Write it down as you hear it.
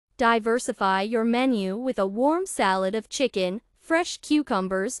Diversify your menu with a warm salad of chicken, fresh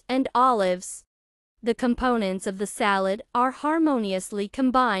cucumbers, and olives. The components of the salad are harmoniously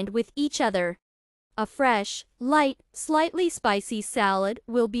combined with each other. A fresh, light, slightly spicy salad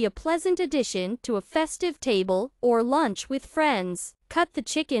will be a pleasant addition to a festive table or lunch with friends. Cut the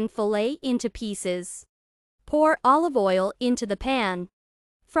chicken fillet into pieces. Pour olive oil into the pan.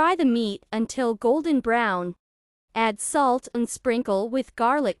 Fry the meat until golden brown. Add salt and sprinkle with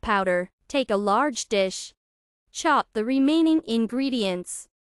garlic powder. Take a large dish. Chop the remaining ingredients.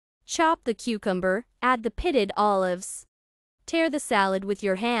 Chop the cucumber, add the pitted olives. Tear the salad with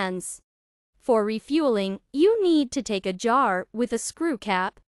your hands. For refueling, you need to take a jar with a screw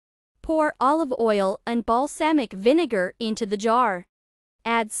cap. Pour olive oil and balsamic vinegar into the jar.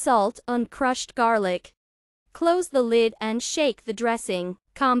 Add salt and crushed garlic. Close the lid and shake the dressing.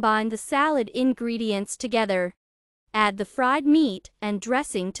 Combine the salad ingredients together. Add the fried meat and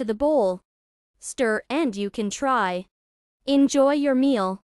dressing to the bowl. Stir and you can try. Enjoy your meal.